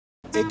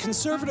A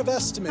conservative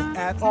estimate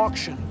at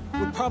auction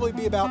would probably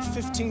be about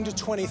 $15,000 to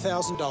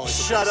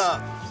 $20,000. Shut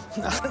up.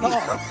 Not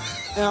at all.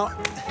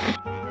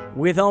 Now,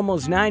 with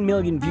almost 9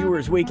 million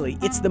viewers weekly,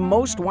 it's the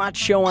most watched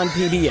show on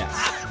PBS.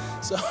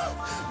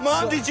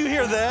 Mom, did you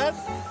hear that?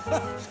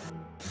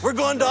 We're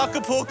going to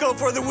Acapulco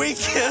for the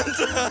weekend.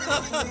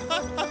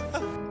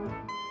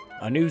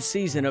 A new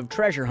season of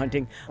treasure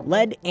hunting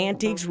led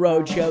Antiques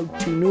Roadshow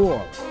to New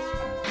Orleans.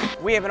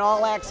 We have an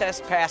all-access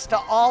pass to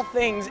all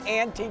things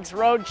Antiques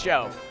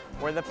Roadshow,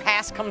 where the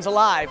past comes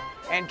alive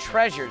and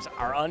treasures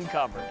are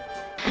uncovered.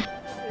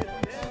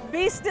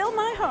 Be still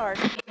my heart.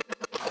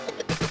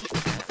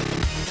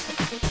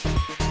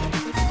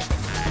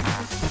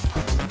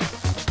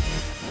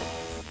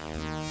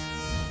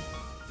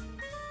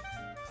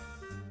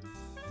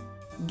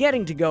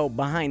 Getting to go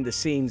behind the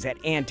scenes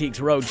at Antiques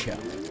Roadshow.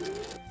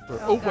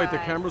 Oh, wait, the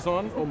camera's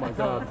on? Oh my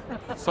God.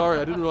 Sorry,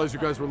 I didn't realize you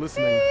guys were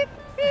listening.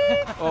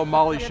 Oh,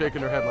 Molly's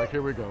shaking her head like,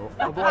 here we go.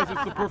 Otherwise,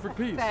 it's the perfect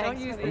piece. Don't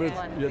use this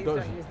one. Yeah,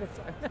 Don't use this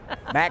one.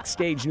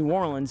 Backstage New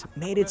Orleans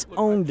made its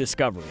own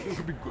discovery.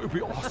 It'd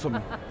be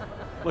awesome.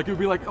 Like, it would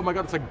be like, oh my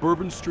God, it's like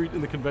Bourbon Street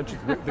in the convention.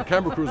 The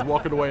camera crew is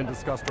walking away in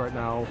disgust right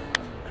now.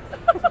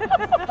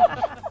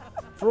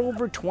 For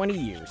over 20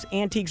 years,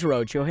 Antiques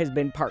Roadshow has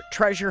been part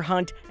treasure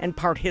hunt and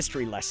part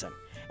history lesson,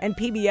 and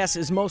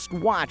PBS's most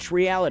watched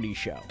reality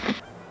show.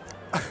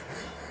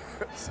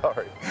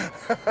 Sorry.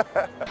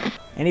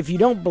 And if you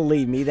don't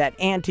believe me that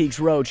Antiques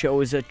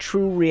Roadshow is a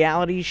true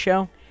reality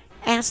show,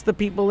 ask the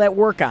people that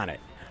work on it,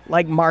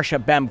 like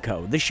Marsha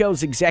Bemko, the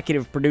show's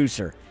executive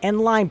producer,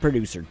 and line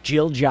producer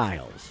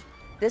Giles.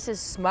 This is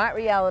smart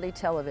reality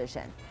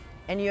television,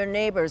 and your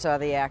neighbors are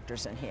the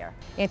actors in here.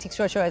 Antiques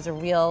Roadshow as a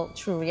real,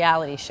 true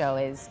reality show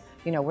is,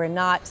 you know, we're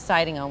not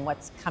sighting on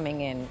what's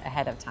coming in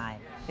ahead of time.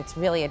 It's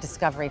really a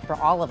discovery for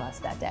all of us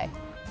that day.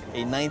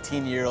 A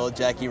 19-year-old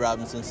Jackie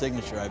Robinson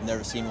signature. I've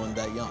never seen one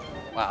that young.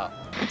 Wow.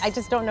 I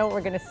just don't know what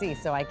we're going to see,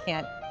 so I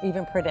can't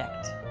even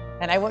predict,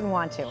 and I wouldn't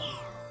want to.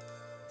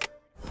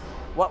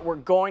 What we're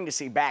going to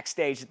see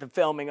backstage at the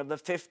filming of the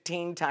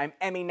 15-time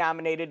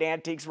Emmy-nominated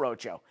Antiques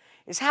Roadshow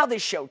is how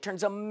this show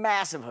turns a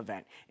massive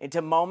event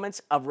into moments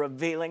of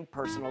revealing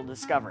personal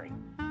discovery,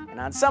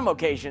 and on some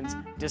occasions,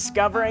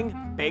 discovering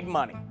big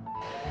money.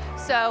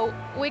 So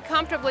we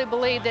comfortably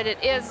believe that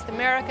it is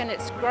American,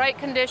 it's great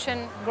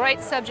condition, great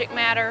subject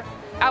matter.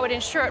 I would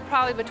insure it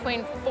probably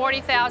between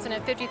 $40,000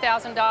 and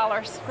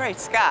 $50,000. Great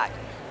Scott.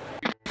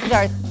 This is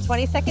our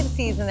 22nd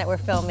season that we're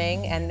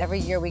filming, and every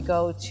year we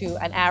go to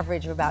an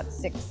average of about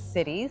 6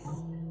 cities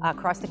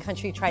across the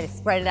country, try to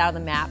spread it out on the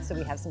map. So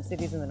we have some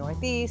cities in the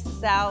Northeast, the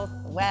South,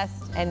 the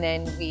West, and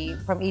then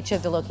from each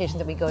of the locations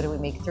that we go to, we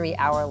make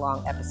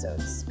 3-hour-long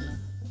episodes.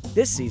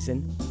 This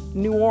season,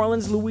 New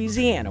Orleans,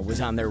 Louisiana was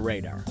on their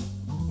radar.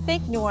 I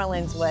think New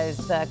Orleans was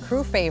the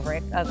crew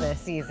favorite of the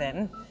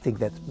season. I think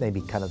that's maybe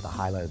kind of the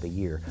highlight of the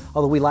year.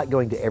 Although we like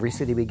going to every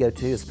city we go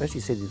to, especially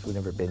cities we've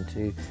never been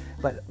to.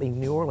 But I mean,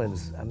 New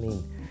Orleans, I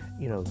mean,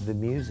 you know, the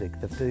music,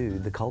 the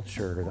food, the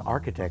culture, the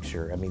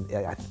architecture. I mean,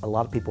 a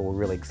lot of people were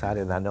really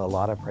excited, and I know a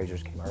lot of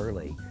appraisers came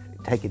early,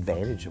 take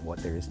advantage of what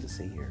there is to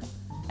see here.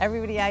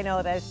 Everybody I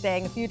know that is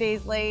staying a few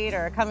days late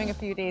or coming a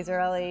few days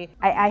early.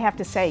 I have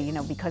to say, you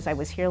know, because I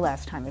was here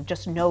last time, I've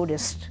just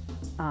noticed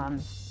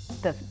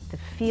the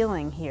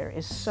feeling here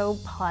is so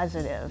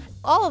positive.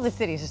 All of the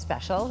cities are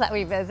special that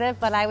we visit,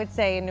 but I would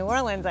say in New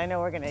Orleans, I know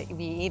we're going to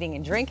be eating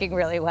and drinking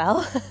really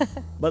well.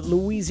 But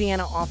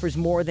Louisiana offers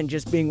more than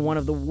just being one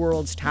of the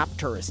world's top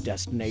tourist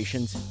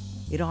destinations.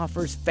 It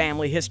offers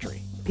family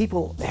history.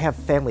 People have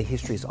family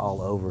histories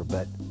all over,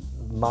 but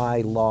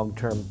my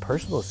long-term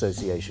personal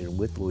association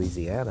with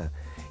Louisiana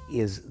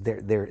is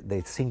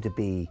they seem to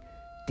be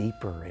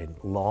deeper and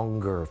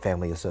longer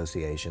family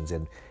associations.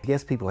 And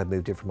yes, people have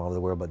moved here from all over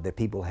the world, but the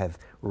people have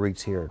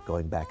roots here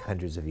going back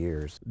hundreds of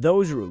years.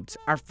 Those roots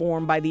are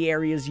formed by the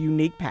area's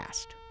unique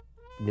past.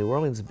 New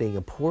Orleans being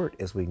a port,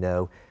 as we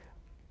know,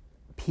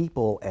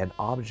 people and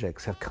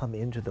objects have come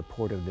into the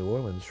port of New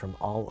Orleans from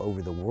all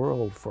over the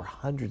world for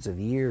hundreds of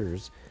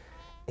years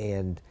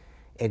and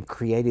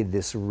created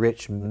this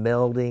rich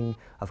melding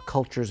of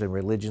cultures and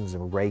religions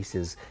and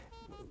races,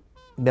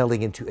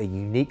 melding into a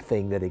unique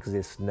thing that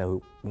exists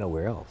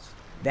nowhere else.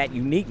 That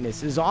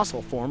uniqueness is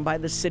also formed by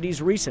the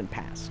city's recent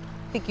past.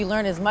 I think you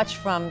learn as much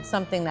from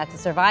something that's a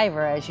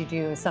survivor as you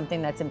do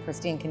something that's in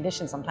pristine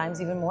condition,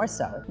 sometimes even more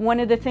so. One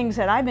of the things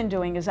that I've been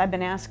doing is I've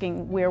been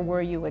asking, where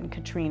were you in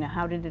Katrina?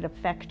 How did it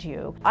affect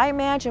you? I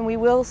imagine we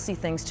will see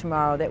things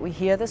tomorrow that we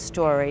hear the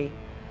story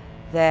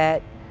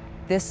that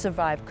this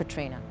survived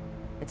Katrina.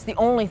 It's the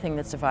only thing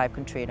that survived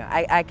Katrina.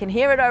 I can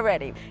hear it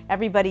already.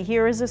 Everybody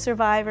here is a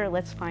survivor.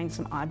 Let's find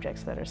some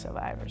objects that are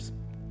survivors.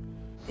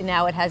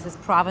 Now it has this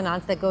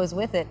provenance that goes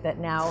with it, that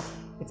now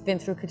it's been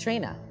through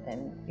Katrina.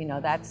 And you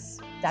know, that's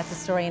a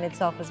story in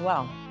itself as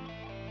well.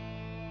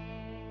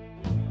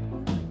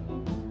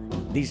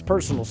 These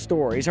personal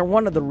stories are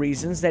one of the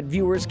reasons that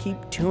viewers keep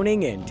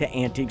tuning in to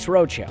Antiques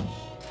Roadshow.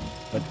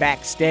 But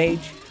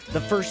backstage, the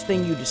first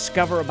thing you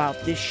discover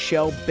about this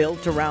show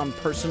built around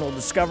personal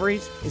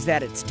discoveries is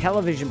that it's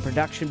television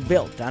production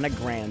built on a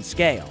grand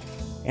scale.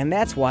 And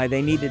that's why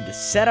they needed to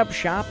set up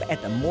shop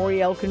at the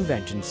Moriel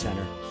Convention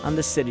Center on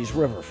the city's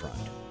riverfront.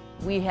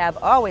 We have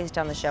always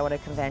done the show at a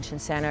convention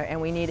center, and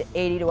we need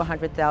 80 to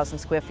 100,000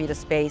 square feet of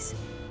space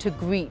to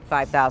greet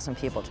 5,000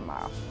 people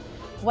tomorrow.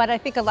 What I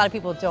think a lot of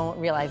people don't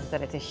realize is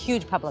that it's a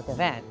huge public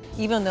event.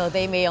 Even though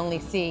they may only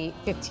see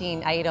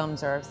 15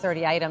 items or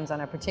 30 items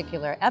on a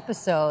particular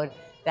episode,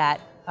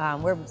 that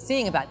we're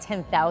seeing about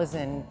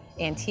 10,000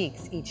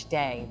 antiques each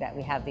day that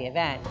we have the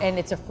event. And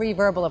it's a free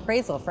verbal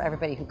appraisal for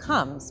everybody who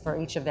comes for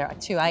each of their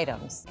 2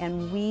 items.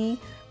 And we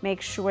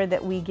make sure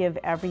that we give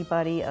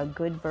everybody a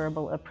good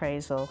verbal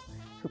appraisal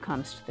who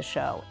comes to the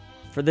show.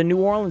 For the New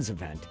Orleans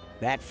event,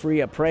 that free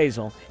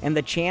appraisal and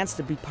the chance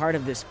to be part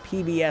of this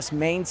PBS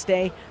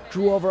mainstay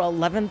drew over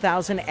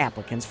 11,000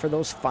 applicants for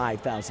those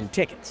 5,000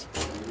 tickets.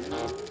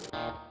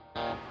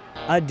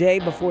 A day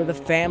before the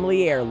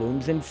family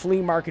heirlooms and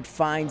flea market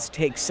finds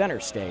take center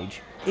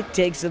stage, it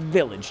takes a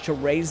village to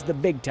raise the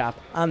big top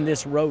on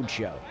this road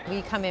show.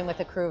 We come in with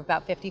a crew of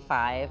about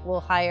 55. We'll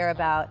hire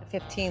about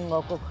 15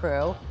 local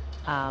crew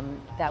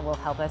that will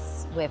help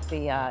us with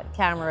the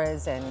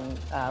cameras and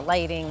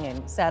lighting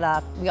and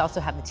setup. We also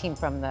have the team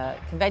from the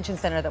convention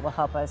center that will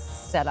help us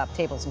set up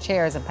tables and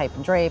chairs and pipe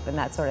and drape and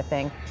that sort of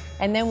thing.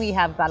 And then we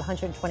have about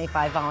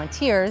 125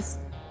 volunteers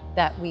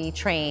that we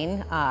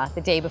train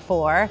the day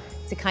before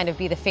to kind of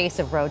be the face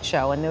of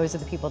Roadshow, and those are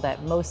the people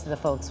that most of the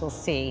folks will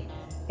see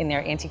in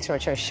their Antiques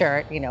Roadshow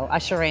shirt, you know,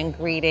 ushering,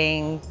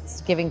 greeting,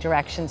 giving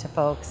direction to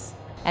folks,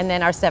 and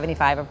then our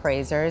 75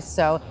 appraisers.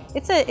 So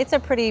it's a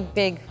pretty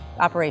big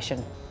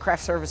operation.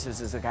 Craft services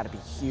has got to be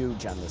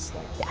huge on this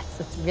thing.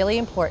 Yes, it's really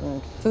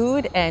important.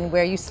 Food and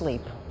where you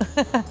sleep.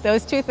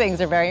 Those 2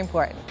 things are very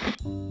important.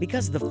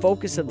 Because the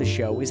focus of the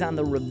show is on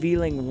the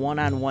revealing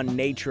one-on-one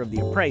nature of the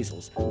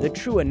appraisals, the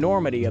true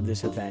enormity of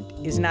this event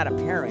is not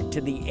apparent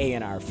to the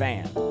A&R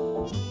fan.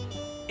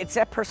 It's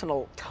that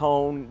personal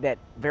tone, that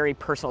very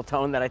personal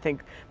tone, that I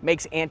think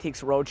makes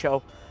Antiques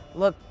Roadshow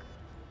look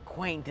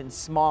quaint and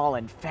small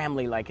and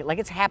family-like. Like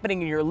it's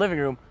happening in your living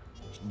room,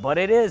 but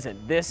it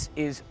isn't. This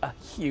is a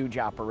huge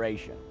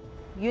operation.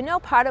 You know,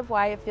 part of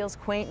why it feels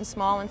quaint and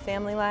small and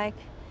family-like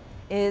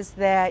is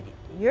that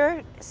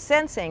you're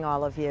sensing,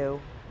 all of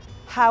you,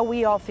 how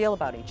we all feel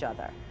about each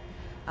other.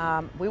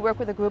 We work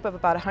with a group of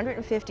about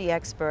 150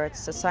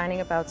 experts,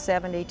 assigning about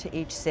 70 to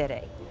each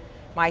city.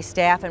 My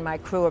staff and my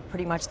crew are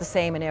pretty much the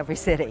same in every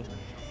city.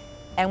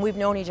 And we've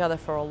known each other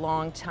for a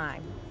long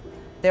time.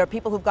 There are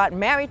people who've gotten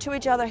married to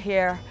each other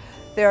here.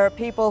 There are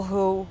people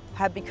who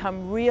have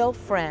become real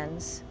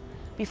friends.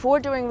 Before,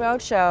 during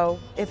Roadshow,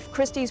 if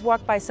Christie's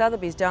walked by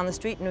Sotheby's down the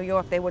street in New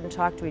York, they wouldn't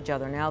talk to each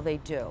other. Now they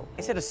do.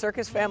 Is it a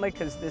circus family?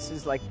 Because this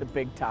is like the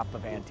big top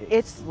of antiques.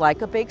 It's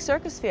like a big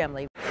circus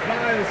family.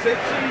 Smile and say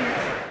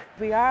cheese.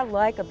 We are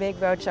like a big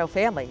Roadshow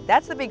family.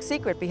 That's the big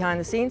secret behind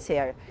the scenes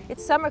here.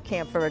 It's summer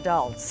camp for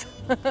adults.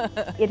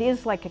 It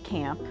is like a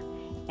camp,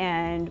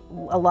 and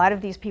a lot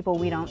of these people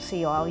we don't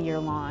see all year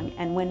long.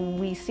 And when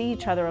we see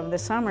each other over the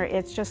summer,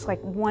 it's just like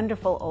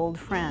wonderful old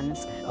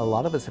friends. A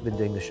lot of us have been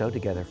doing the show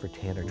together for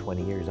 10 or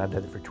 20 years. I've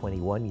done it for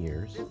 21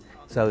 years.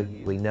 So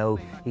we know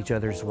each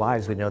other's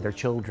wives, we know their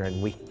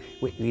children, we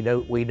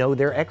know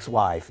their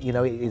ex-wife. You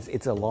know,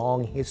 it's a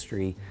long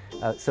history.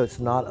 So it's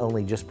not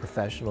only just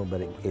professional,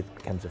 but it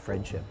becomes a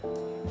friendship.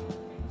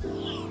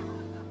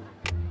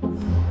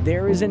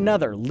 There is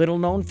another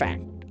little-known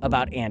fact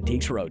about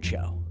Antiques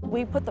Roadshow.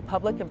 We put the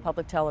public in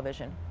public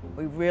television.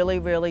 We really,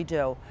 really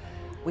do.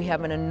 We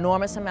have an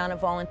enormous amount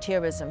of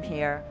volunteerism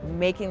here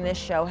making this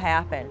show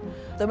happen.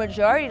 The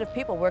majority of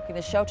people working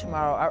the show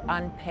tomorrow are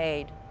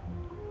unpaid.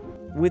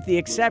 With the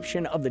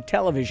exception of the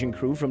television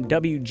crew from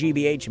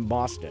WGBH in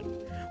Boston,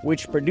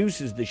 which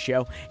produces the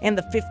show, and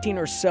the 15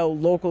 or so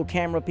local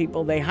camera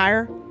people they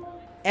hire,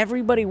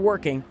 everybody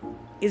working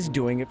is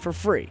doing it for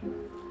free.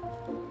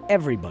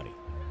 Everybody.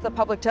 The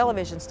public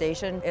television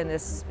station in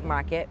this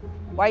market,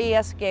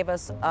 WYES gave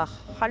us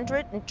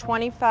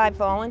 125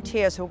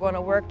 volunteers who are going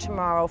to work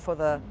tomorrow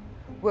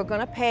we're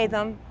going to pay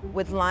them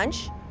with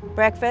lunch,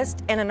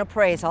 breakfast, and an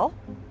appraisal.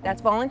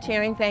 That's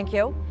volunteering, thank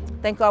you.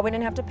 Thank God we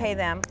didn't have to pay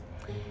them.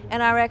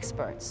 And our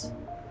experts,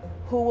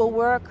 who will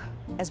work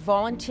as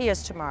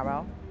volunteers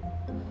tomorrow,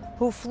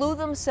 who flew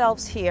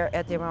themselves here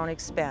at their own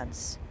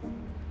expense,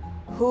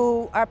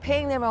 who are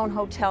paying their own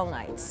hotel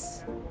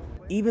nights.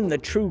 Even the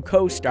true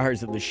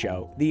co-stars of the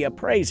show, the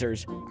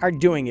appraisers, are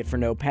doing it for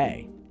no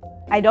pay.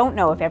 I don't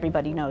know if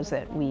everybody knows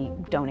that we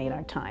donate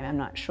our time. I'm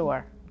not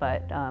sure,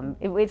 but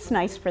it's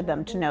nice for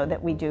them to know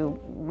that we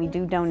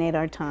do donate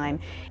our time.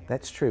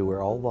 That's true.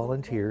 We're all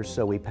volunteers,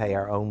 so we pay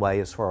our own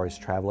way as far as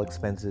travel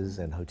expenses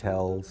and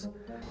hotels.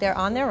 They're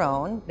on their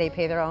own. They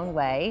pay their own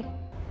way.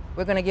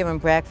 We're going to give them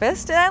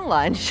breakfast and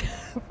lunch,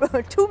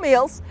 2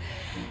 meals,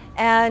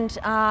 and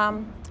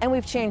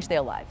we've changed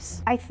their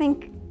lives. I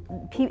think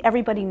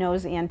everybody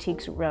knows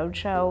Antiques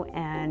Roadshow,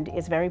 and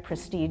it's very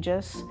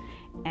prestigious,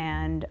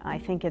 And I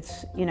think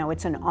it's, you know,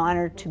 it's an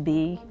honor to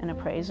be an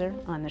appraiser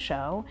on the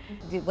show.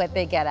 What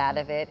they get out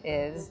of it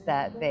is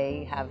that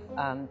they have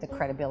the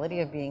credibility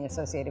of being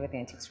associated with the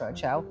Antiques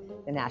Roadshow,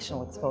 the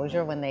national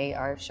exposure when they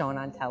are shown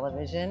on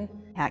television.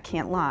 I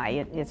can't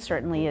lie, it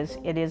certainly is,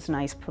 it is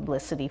nice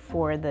publicity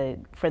for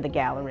the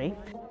gallery.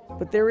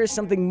 But there is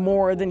something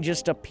more than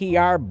just a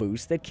PR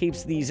boost that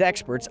keeps these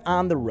experts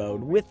on the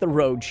road with the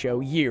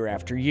Roadshow year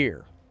after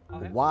year.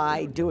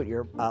 Why do it?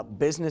 You're a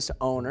business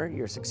owner,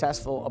 you're a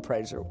successful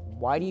appraiser.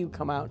 Why do you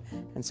come out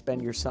and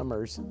spend your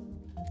summers?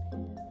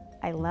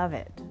 I love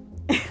it.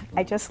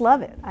 I just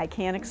love it. I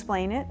can't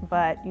explain it,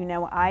 but you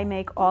know, I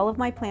make all of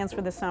my plans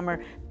for the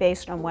summer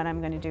based on what I'm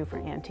going to do for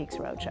Antiques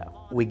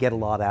Roadshow. We get a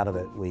lot out of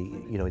it.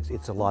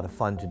 It's a lot of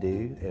fun to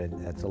do,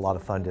 and it's a lot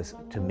of fun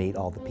to meet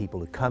all the people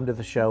who come to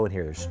the show and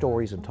hear their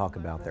stories and talk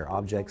about their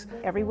objects.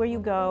 Everywhere you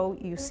go,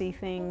 you see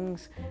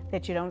things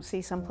that you don't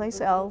see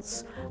someplace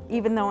else.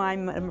 Even though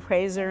I'm an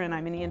appraiser and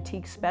I'm an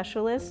antique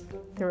specialist,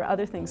 there are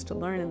other things to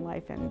learn in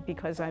life, and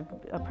because I've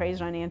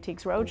appraised on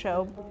Antiques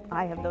Roadshow,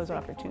 I have those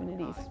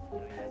opportunities.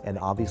 And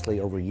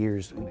obviously over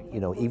years, you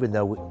know, even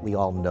though we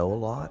all know a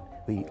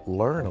lot, we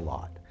learn a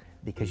lot,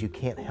 because you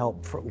can't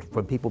help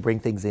when people bring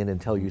things in and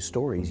tell you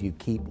stories, you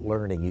keep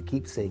learning, you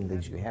keep seeing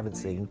things you haven't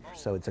seen,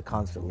 so it's a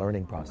constant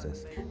learning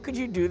process. Could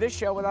you do this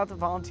show without the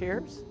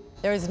volunteers?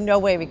 There is no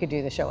way we could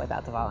do the show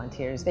without the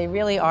volunteers. They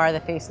really are the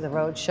face of the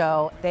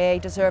Roadshow. They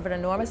deserve an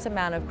enormous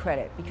amount of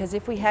credit, because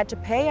if we had to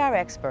pay our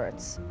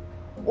experts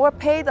or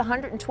pay the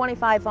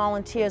 125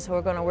 volunteers who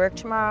are going to work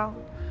tomorrow,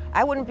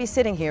 I wouldn't be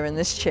sitting here in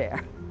this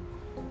chair.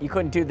 You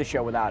couldn't do the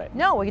show without it.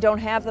 No, we don't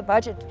have the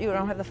budget, you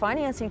don't have the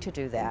financing to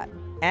do that.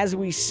 As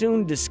we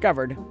soon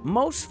discovered,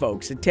 most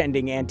folks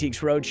attending Antiques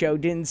Roadshow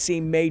didn't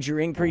see major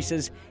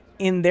increases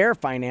in their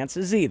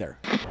finances either.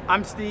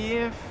 I'm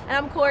Steve. And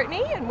I'm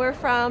Courtney, and we're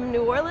from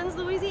New Orleans,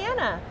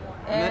 Louisiana.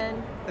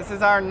 And this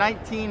is our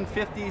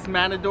 1950s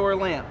Matador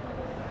lamp.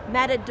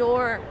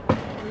 Matador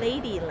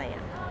lady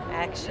lamp,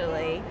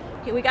 actually.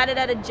 We got it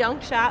at a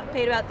junk shop,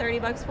 paid about 30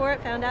 bucks for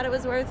it, found out it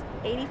was worth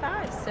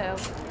 85, so.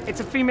 It's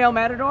a female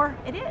matador?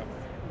 It is.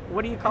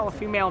 What do you call a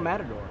female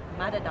matador?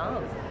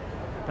 Matadam.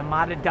 The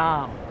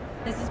matadam.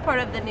 This is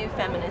part of the new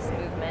feminist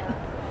movement.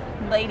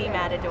 Lady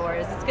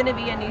matadors. It's going to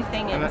be a new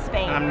thing in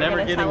Spain. I'm never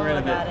getting rid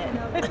of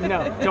it.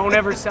 No, don't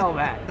ever sell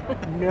that.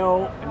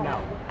 No,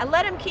 no. I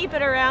let him keep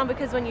it around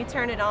because when you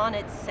turn it on,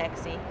 it's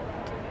sexy.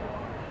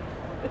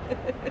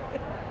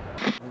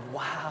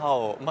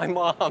 Wow, my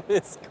mom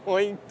is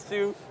going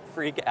to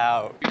freak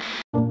out.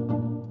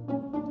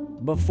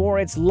 Before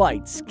it's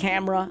lights,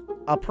 camera,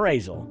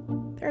 appraisal,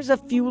 there's a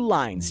few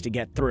lines to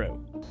get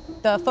through.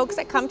 The folks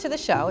that come to the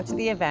show, to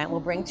the event, will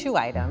bring 2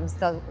 items.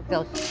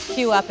 They'll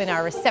queue up in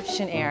our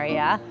reception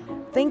area.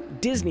 Think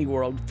Disney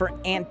World for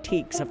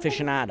antiques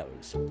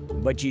aficionados,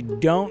 but you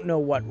don't know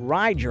what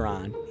ride you're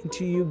on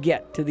until you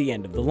get to the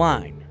end of the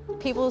line.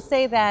 People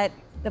say that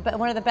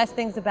one of the best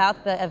things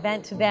about the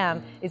event to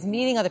them is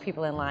meeting other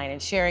people in line and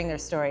sharing their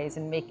stories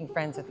and making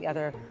friends with the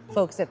other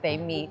folks that they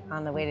meet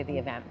on the way to the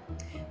event.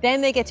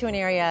 Then they get to an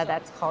area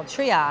that's called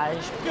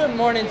triage. Good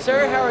morning,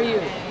 sir. How are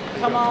you?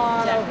 Come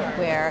on over.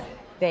 Where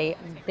they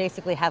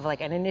basically have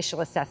like an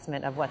initial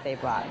assessment of what they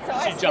brought. So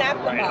I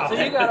snapped them up.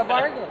 So you got a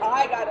bargain.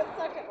 I got a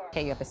second one.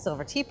 Okay, you have a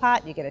silver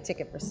teapot, you get a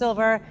ticket for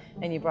silver,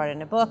 and you brought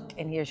in a book,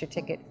 and here's your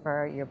ticket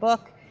for your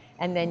book.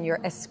 And then you're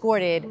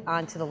escorted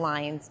onto the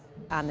lines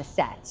on the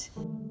set.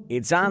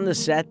 It's on the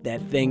set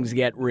that things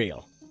get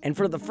real. And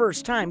for the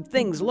first time,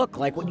 things look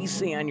like what you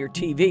see on your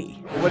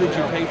TV. What did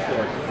you pay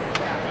for it?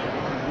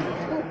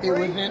 It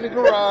was in the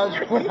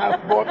garage when I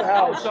bought the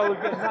house.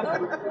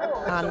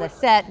 On the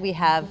set, we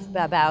have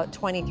about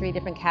 23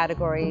 different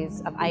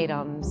categories of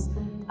items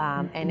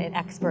and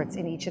experts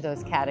in each of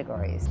those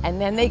categories.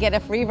 And then they get a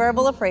free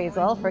verbal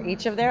appraisal for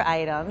each of their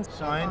items.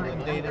 Signed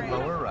and dated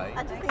lower right.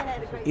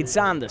 It's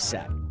on the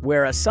set,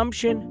 where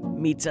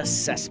assumption meets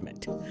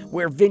assessment,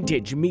 where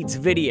vintage meets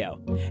video,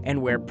 and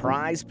where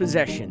prized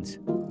possessions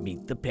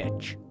meet the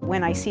pitch.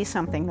 When I see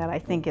something that I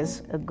think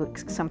is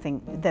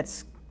something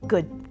that's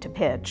good to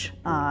pitch,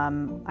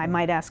 I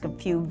might ask a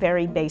few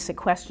very basic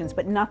questions,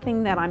 but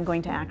nothing that I'm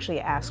going to actually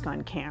ask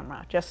on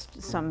camera,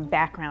 just some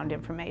background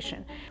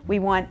information. We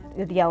want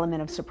the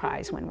element of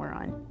surprise when we're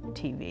on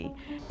TV.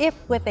 If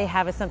what they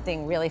have is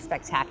something really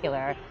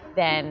spectacular,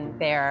 then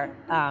they're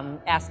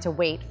asked to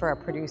wait for a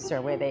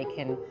producer where they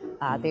can,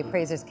 the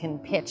appraisers can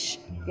pitch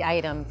the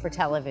item for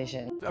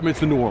television. I mean,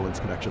 it's the New Orleans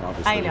connection,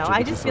 obviously. I know.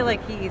 I just feel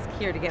like he's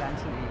here to get on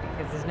TV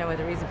because there's no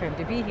other reason for him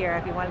to be here.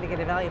 If he wanted to get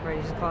a value for it,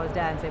 he'd just call his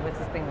dad and say, "What's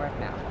this thing worth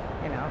now?"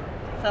 You know.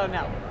 So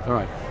no. All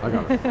right, I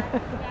got it.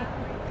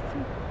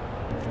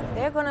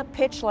 They're going to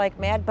pitch like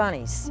mad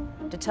bunnies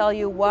to tell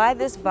you why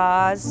this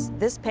vase,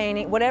 this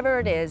painting, whatever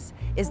it is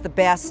the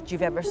best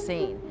you've ever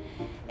seen.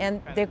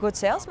 And they're good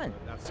salesmen.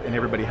 And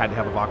everybody had to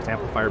have a Vox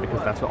amplifier because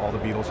that's what all the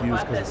Beatles use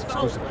because it's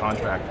exclusive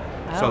contract.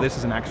 So this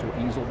is an actual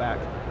easel back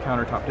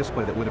countertop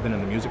display that would have been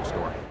in the music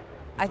store.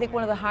 I think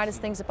one of the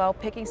hardest things about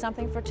picking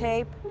something for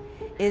tape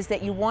is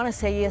that you want to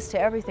say yes to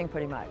everything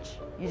pretty much.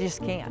 You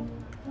just can't.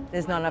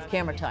 there's not enough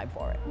camera time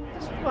for it.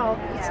 Well,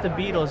 it's the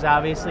Beatles,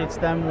 obviously. It's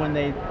them when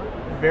they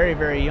very,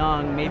 very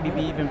young, maybe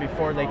even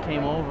before they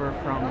came over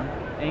from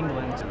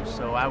England.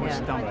 So I was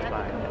stumped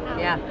by it.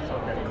 Yeah.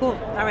 Cool.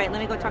 All right, let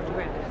me go talk to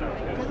Grant.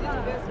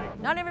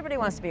 Not everybody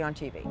wants to be on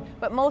TV,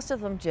 but most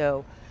of them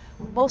do.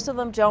 Most of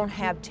them don't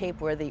have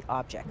tape-worthy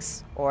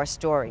objects or a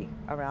story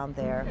around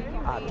their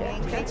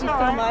object. Thank you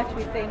so much.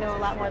 We say no a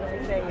lot more than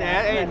we say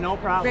yes. Hey, no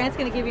problem. Grant's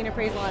going to give you an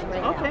appraisal on it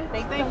right now.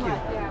 Okay,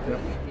 Thank you.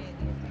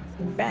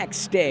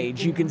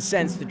 Backstage, you can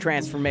sense the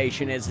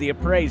transformation as the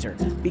appraiser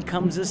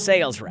becomes a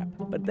sales rep,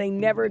 but they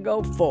never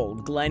go full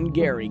Glenn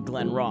Gary,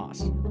 Glenn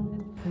Ross.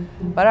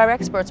 But our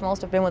experts,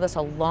 most have been with us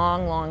a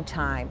long, long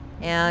time,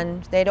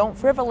 and they don't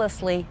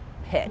frivolously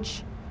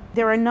pitch.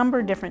 There are a number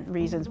of different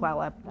reasons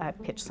why I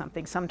pitch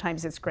something.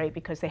 Sometimes it's great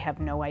because they have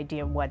no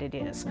idea what it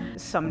is.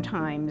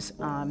 Sometimes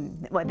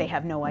they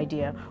have no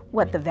idea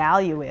what the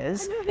value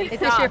is. Is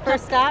this your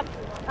first stop?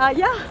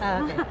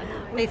 Yeah. Okay.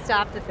 They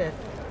stopped at this.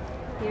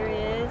 Here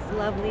is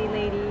lovely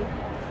lady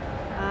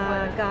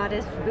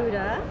goddess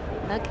Buddha.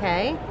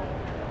 Okay.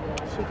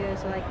 She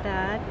goes like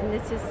that. And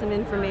this is some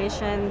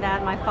information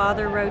that my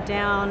father wrote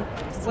down.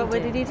 What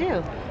did he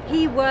do?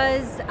 He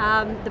was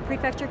the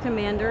prefecture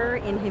commander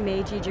in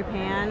Himeji,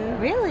 Japan.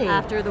 Really?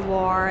 After the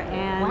war,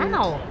 and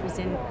wow. he was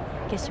in,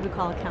 I guess you would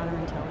call it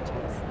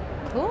counterintelligence.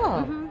 Cool.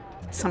 Mm-hmm.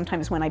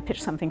 Sometimes when I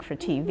pitch something for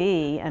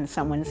TV and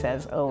someone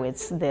says, oh,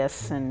 it's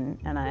this, and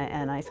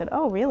I said,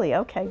 oh, really?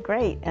 Okay,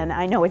 great. And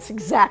I know it's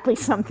exactly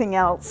something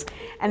else.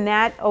 And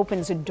that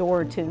opens a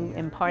door to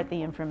impart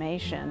the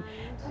information.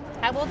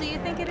 How old do you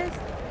think it is?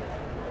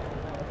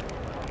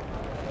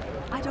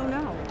 I don't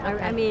know.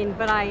 Okay. I mean,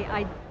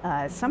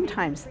 but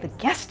sometimes the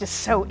guest is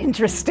so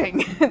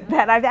interesting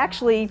that I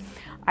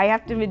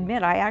have to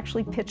admit, I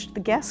actually pitched the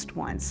guest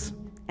once.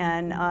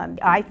 And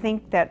I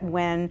think that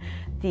when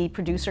the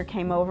producer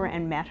came over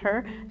and met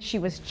her, she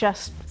was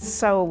just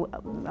so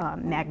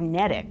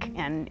magnetic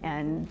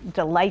and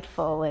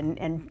delightful,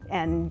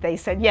 and they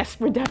said, yes,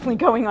 we're definitely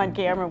going on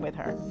camera with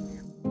her.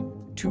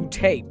 To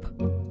tape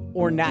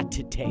or not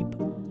to tape?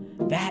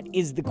 That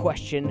is the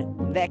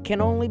question that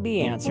can only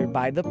be answered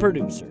by the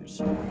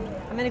producers.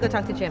 I'm going to go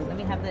talk to Jim. Let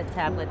me have the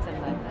tablets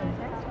and the...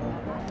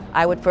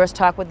 I would first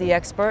talk with the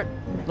expert,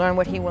 learn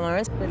what he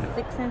learns. The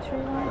 6th century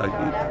one?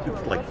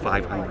 It's like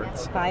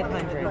 500s.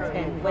 500s.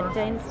 And what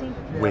dynasty?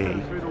 Wei.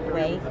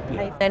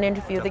 Wei. Then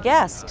interview the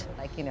guest.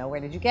 Like, you know, where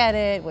did you get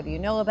it? What do you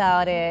know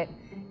about it?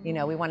 You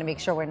know, we want to make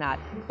sure we're not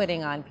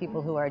putting on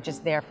people who are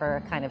just there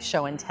for kind of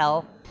show and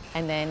tell,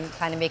 and then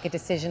kind of make a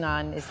decision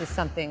on, is this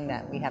something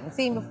that we haven't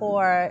seen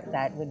before,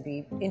 that would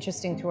be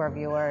interesting to our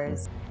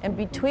viewers? And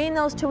between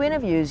those two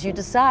interviews, you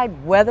decide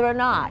whether or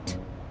not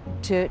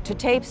to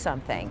tape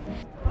something.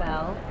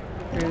 Well,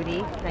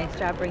 Rudy, nice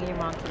job bringing your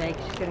mom today.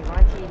 She's going to go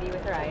on TV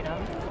with her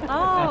items.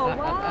 Oh,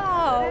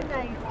 wow. What a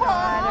nice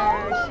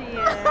daughter she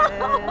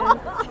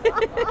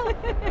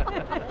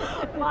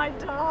is. My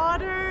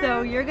daughter.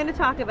 So you're going to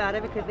talk about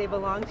it because they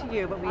belong to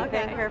you, but we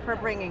thank her for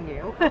bringing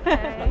you.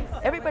 Okay.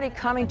 Everybody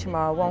coming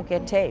tomorrow won't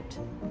get taped.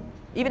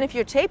 Even if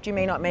you're taped, you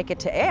may not make it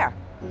to air.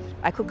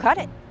 I could cut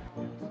it.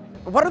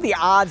 What are the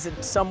odds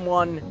that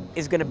someone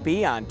is going to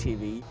be on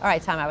TV? All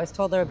right, Tom, I was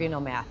told there would be no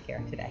math here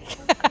today.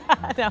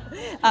 No,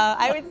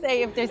 I would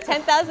say if there's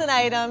 10,000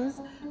 items,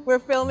 we're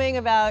filming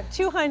about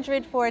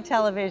 200 for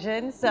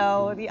television,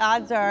 so the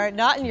odds are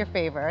not in your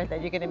favor that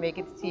you're going to make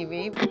it to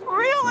TV.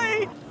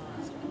 Really?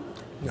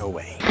 No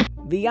way.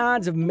 The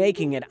odds of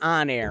making it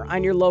on air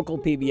on your local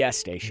PBS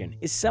station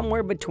is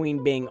somewhere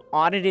between being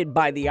audited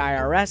by the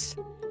IRS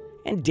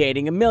and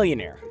dating a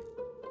millionaire.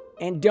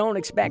 And don't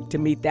expect to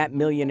meet that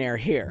millionaire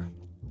here.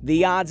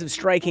 The odds of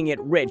striking it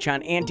rich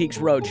on Antiques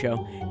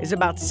Roadshow is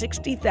about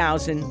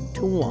 60,000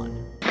 to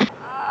 1.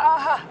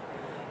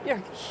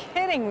 You're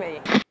kidding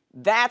me.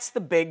 That's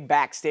the big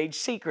backstage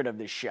secret of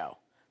this show.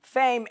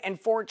 Fame and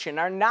fortune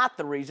are not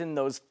the reason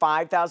those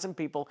 5,000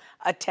 people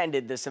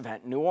attended this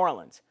event in New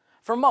Orleans.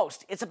 For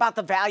most, it's about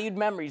the valued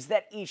memories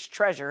that each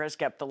treasure has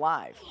kept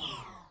alive.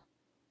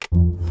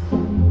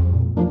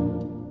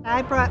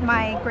 I brought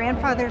my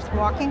grandfather's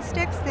walking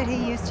sticks that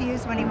he used to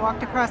use when he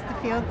walked across the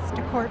fields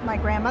to court my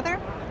grandmother.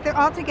 They're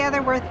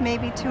altogether worth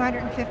maybe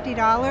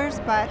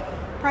 $250, but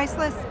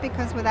priceless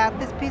because without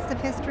this piece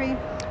of history,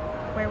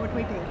 where would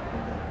we be?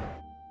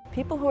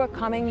 People who are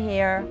coming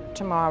here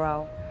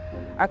tomorrow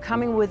are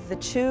coming with the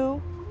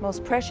two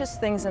most precious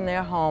things in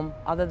their home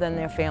other than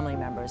their family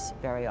members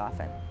very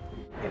often.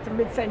 It's a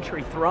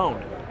mid-century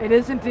throne. It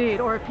is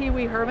indeed. Or a Pee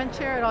Wee Herman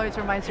chair. It always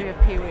reminds me of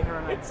Pee Wee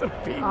Herman. It's a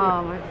Pee Wee.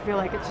 I feel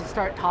like it should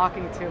start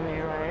talking to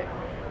me, right?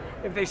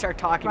 If they start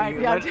talking right, to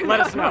you, yeah,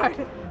 let us know.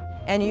 Right.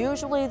 And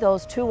usually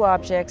those two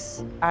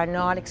objects are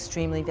not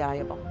extremely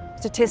valuable.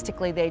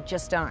 Statistically, they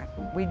just aren't.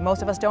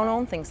 Most of us don't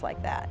own things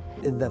like that.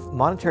 The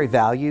monetary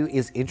value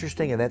is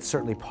interesting, and that's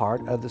certainly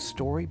part of the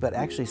story, but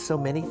actually so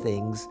many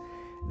things,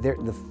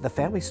 the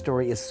family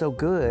story is so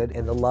good,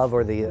 and the love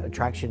or the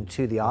attraction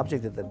to the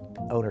object that the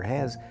owner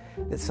has,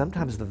 that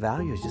sometimes the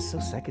value is just so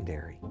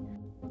secondary.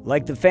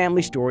 like the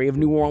family story of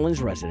New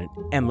Orleans resident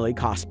Emily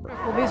Cosper.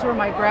 Well, these were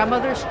my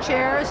grandmother's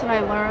chairs, and I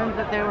learned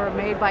that they were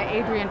made by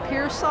Adrienne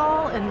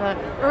Pearsall in the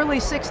early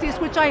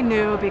 60s, which I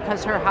knew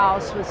because her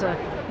house was a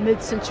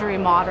mid-century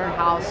modern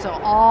house. So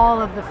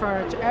all of the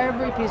furniture,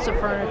 every piece of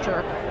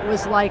furniture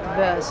was like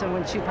this, and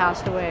when she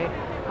passed away,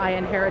 I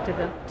inherited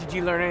it. Did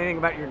you learn anything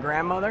about your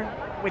grandmother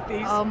with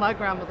these? Oh, my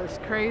grandmother's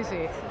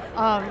crazy.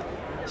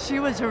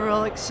 She was a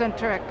real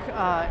eccentric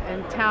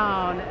in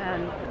town,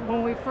 and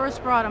when we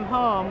first brought him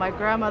home, my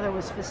grandmother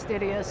was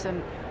fastidious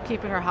and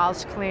keeping her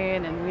house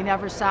clean, and we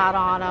never sat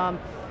on him,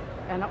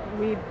 and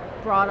we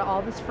brought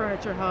all this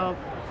furniture home.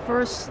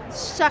 First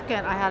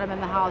second I had him in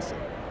the house,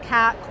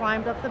 cat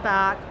climbed up the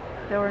back.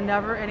 There were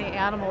never any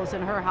animals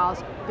in her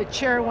house. The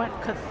chair went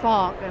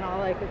ka-thunk, and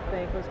all I could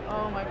think was,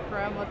 oh, my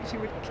grandmother, she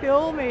would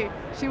kill me.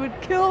 She would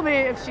kill me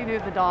if she knew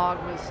the dog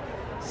was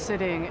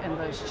sitting in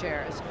those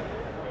chairs.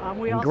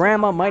 And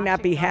Grandma might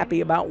not be happy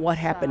about what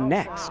happened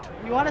next.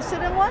 You want to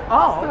sit in one?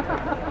 Oh.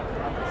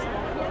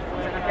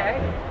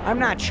 Okay. I'm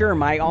not sure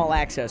my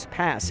all-access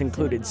pass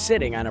included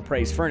sitting on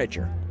appraised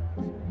furniture,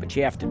 but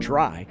you have to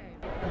try.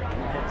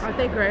 Aren't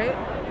they great?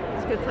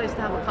 It's a good place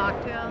to have a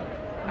cocktail.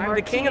 I'm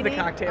the king of the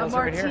cocktails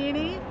over here. A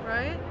martini,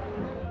 right?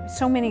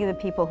 So many of the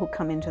people who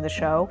come into the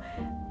show,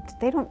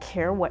 they don't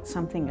care what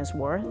something is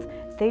worth.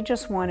 They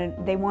just want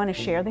to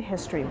share the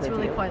history with you. It's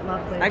really quite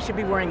lovely. I should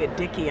be wearing a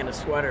dickie and a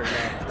sweater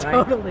now, right?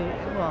 Totally.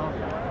 Well,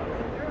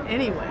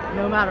 anyway,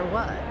 no matter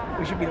what.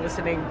 We should be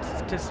listening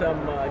to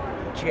some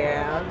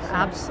jazz.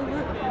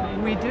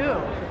 Absolutely, we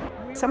do.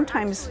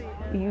 Sometimes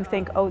you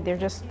think, oh, they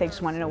just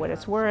want to know what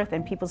it's worth,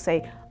 and people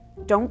say,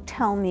 don't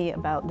tell me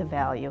about the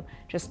value.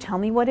 Just tell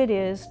me what it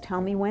is.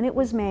 Tell me when it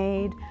was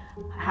made,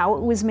 how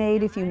it was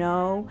made, if you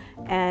know,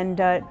 and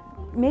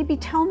maybe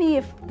tell me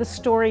if the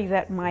story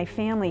that my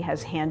family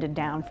has handed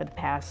down for the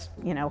past,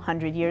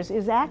 100 years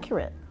is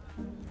accurate.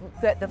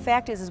 The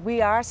fact is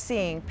we are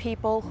seeing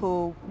people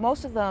who,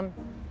 most of them,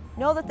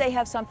 know that they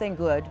have something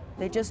good,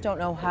 they just don't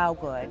know how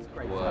good.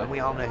 Well, we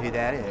all know who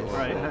that is.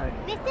 Right.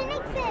 Mr.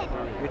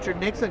 Nixon! Richard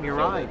Nixon, you're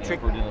right.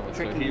 Tricky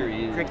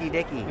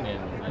Dicky.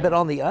 But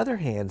on the other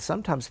hand,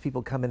 sometimes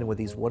people come in with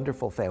these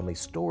wonderful family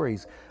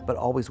stories, but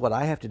always what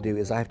I have to do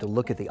is I have to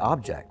look at the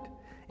object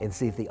and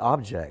see if the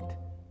object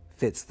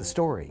fits the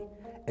story.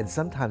 And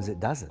sometimes it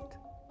doesn't.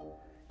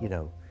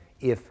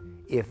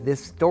 If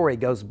this story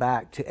goes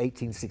back to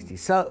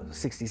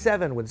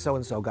 1867 when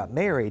so-and-so got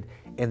married,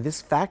 and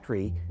this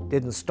factory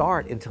didn't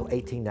start until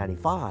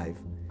 1895,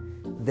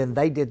 then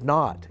they did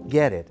not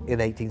get it in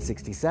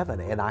 1867,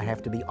 and I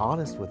have to be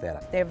honest with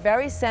that. They're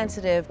very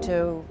sensitive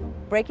to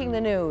breaking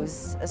the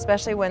news,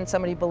 especially when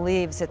somebody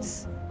believes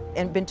it's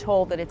and been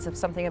told that it's of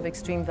something of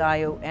extreme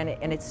value, and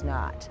it's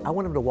not. I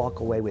want them to walk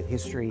away with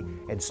history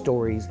and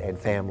stories and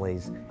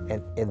families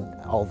and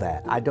all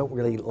that. I don't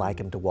really like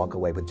them to walk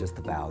away with just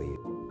the value.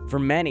 For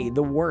many,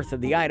 the worth of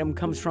the item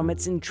comes from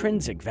its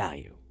intrinsic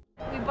value.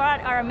 We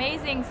bought our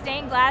amazing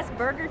stained glass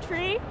burger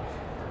tree.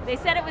 They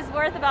said it was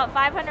worth about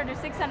 $500 or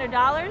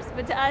 $600,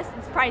 but to us,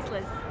 it's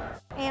priceless.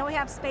 And we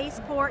have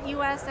Spaceport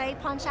USA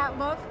punch-out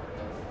book,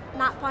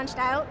 not punched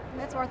out,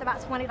 and it's worth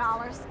about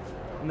 $20.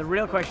 And the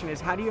real question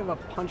is, how do you have a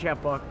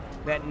punch-out book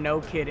that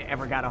no kid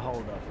ever got a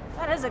hold of?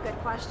 That is a good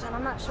question.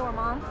 I'm not sure,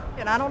 Mom.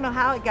 And I don't know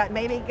how it got,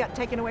 maybe it got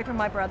taken away from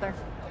my brother.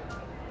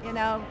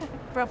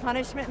 For a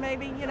punishment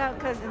maybe,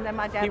 because and then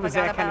my dad He was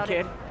that kind of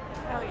kid?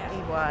 Oh yeah.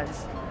 He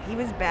was. He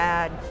was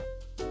bad.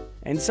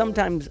 And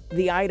sometimes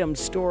the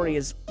item's story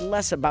is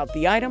less about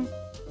the item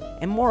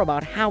and more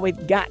about how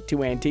it got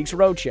to Antiques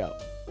Roadshow.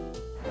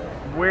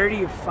 Where do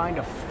you find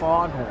a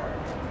foghorn?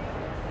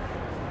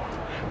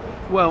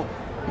 Well,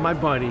 my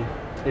buddy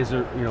is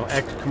a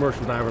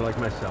ex-commercial diver like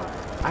myself.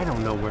 I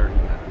don't know where he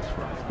got this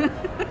from.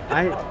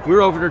 We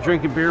were over there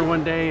drinking beer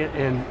one day,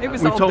 and it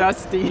was all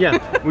dusty. Yeah,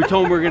 we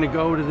told him we were going to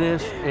go to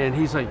this, and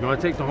he's like, "You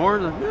want to take the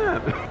horn?" I'm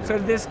like, yeah. So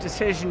this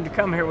decision to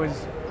come here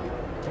was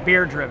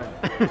beer-driven.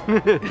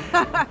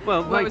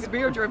 Well, it was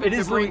beer-driven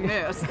to bring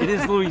this. It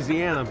is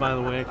Louisiana, by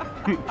the way.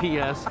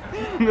 P.S.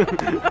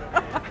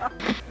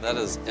 That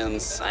is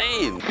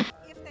insane.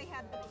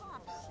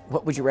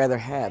 What would you rather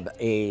have,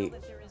 a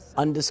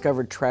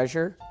undiscovered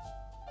treasure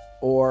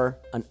or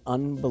an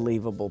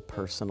unbelievable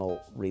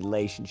personal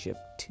relationship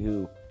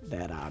to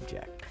that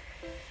object?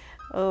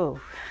 Oh,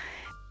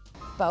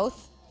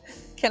 both?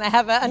 Can I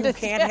have a You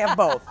can't have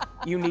both.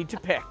 You need to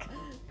pick.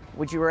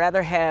 Would you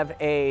rather have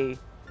a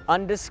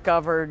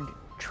undiscovered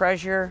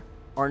treasure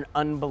or an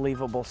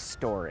unbelievable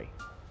story?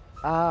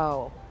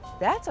 Oh,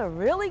 that's a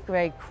really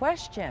great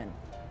question.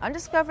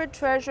 Undiscovered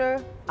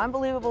treasure,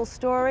 unbelievable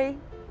story.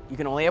 You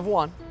can only have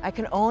one. I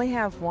can only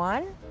have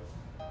one?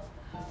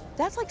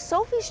 That's like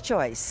Sophie's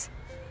choice.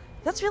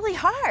 That's really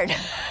hard.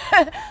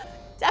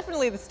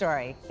 Definitely the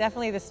story.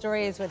 Definitely the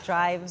story is what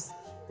drives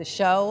the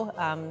show.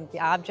 The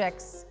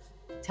objects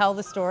tell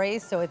the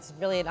stories, so it's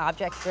really an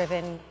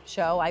object-driven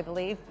show, I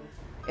believe.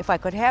 If I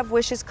could have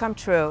wishes come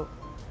true,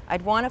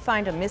 I'd want to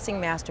find a missing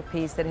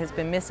masterpiece that has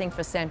been missing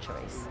for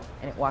centuries,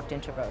 and it walked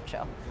into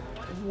Roadshow.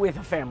 with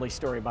a family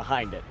story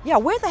behind it. Yeah,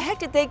 where the heck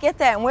did they get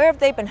that, and where have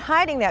they been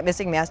hiding that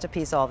missing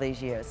masterpiece all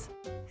these years?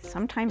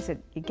 Sometimes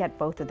you get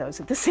both of those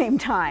at the same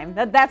time.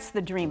 That's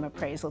the dream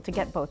appraisal, to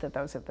get both of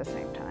those at the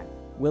same time.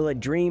 Will a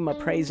dream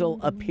appraisal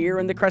appear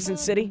in the Crescent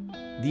City?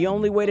 The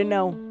only way to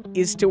know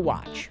is to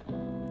watch.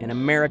 And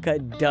America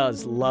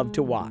does love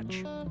to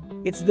watch.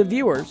 It's the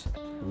viewers,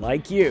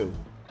 like you,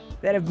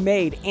 that have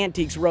made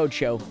Antiques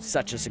Roadshow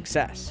such a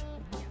success.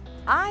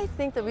 I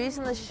think the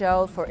reason the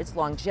show, for its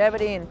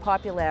longevity and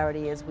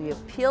popularity, is we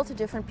appeal to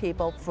different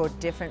people for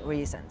different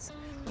reasons.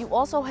 You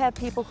also have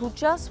people who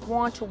just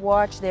want to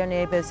watch their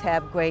neighbors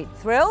have great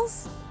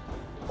thrills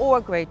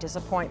or great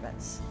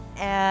disappointments.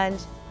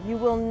 And you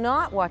will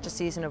not watch a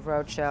season of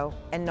Roadshow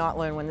and not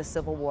learn when the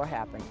Civil War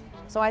happened.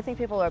 So I think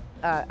people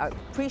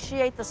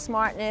appreciate the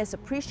smartness,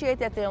 appreciate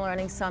that they're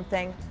learning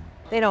something.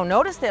 They don't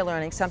notice they're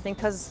learning something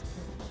because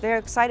they're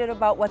excited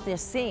about what they're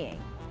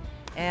seeing.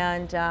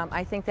 And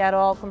I think that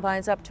all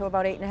combines up to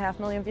about 8.5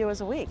 million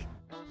viewers a week.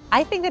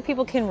 I think that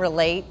people can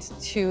relate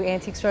to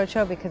Antiques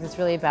Roadshow because it's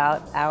really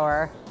about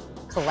our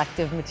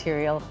collective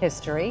material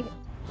history.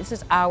 This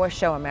is our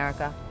show,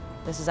 America.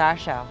 This is our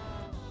show.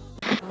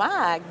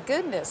 My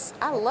goodness,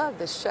 I love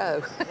this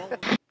show.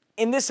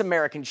 In this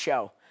American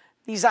show,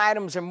 these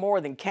items are more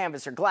than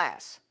canvas or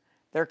glass.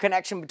 They're a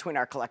connection between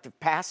our collective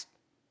past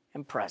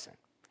and present.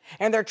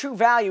 And their true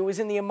value is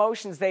in the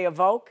emotions they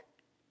evoke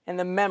and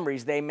the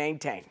memories they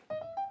maintain.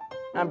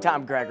 I'm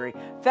Tom Gregory.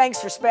 Thanks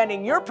for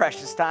spending your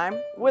precious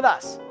time with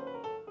us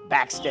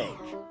backstage.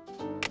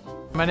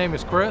 My name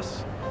is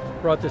Chris.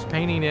 Brought this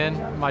painting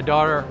in. My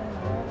daughter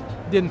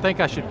didn't think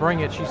I should bring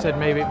it. She said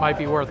maybe it might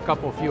be worth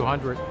a few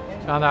hundred.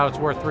 Found out it's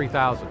worth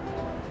 $3,000.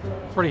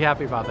 Pretty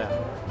happy about that.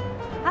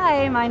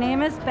 Hi, my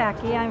name is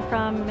Becky. I'm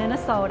from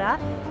Minnesota,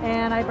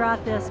 and I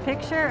brought this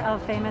picture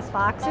of famous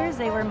boxers.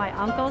 They were my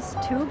uncle's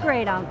two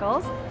great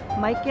uncles,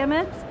 Mike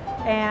Gibbons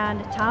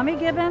and Tommy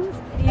Gibbons.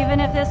 Even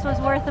if this was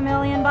worth $1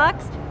 million,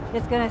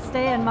 it's going to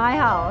stay in my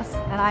house,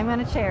 and I'm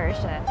going to cherish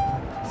it.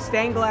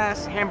 Stained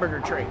glass hamburger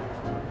tray.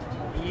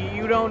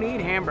 You don't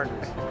eat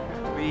hamburgers.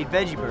 We eat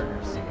veggie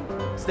burgers.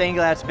 Stained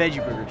glass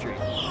veggie burger tree.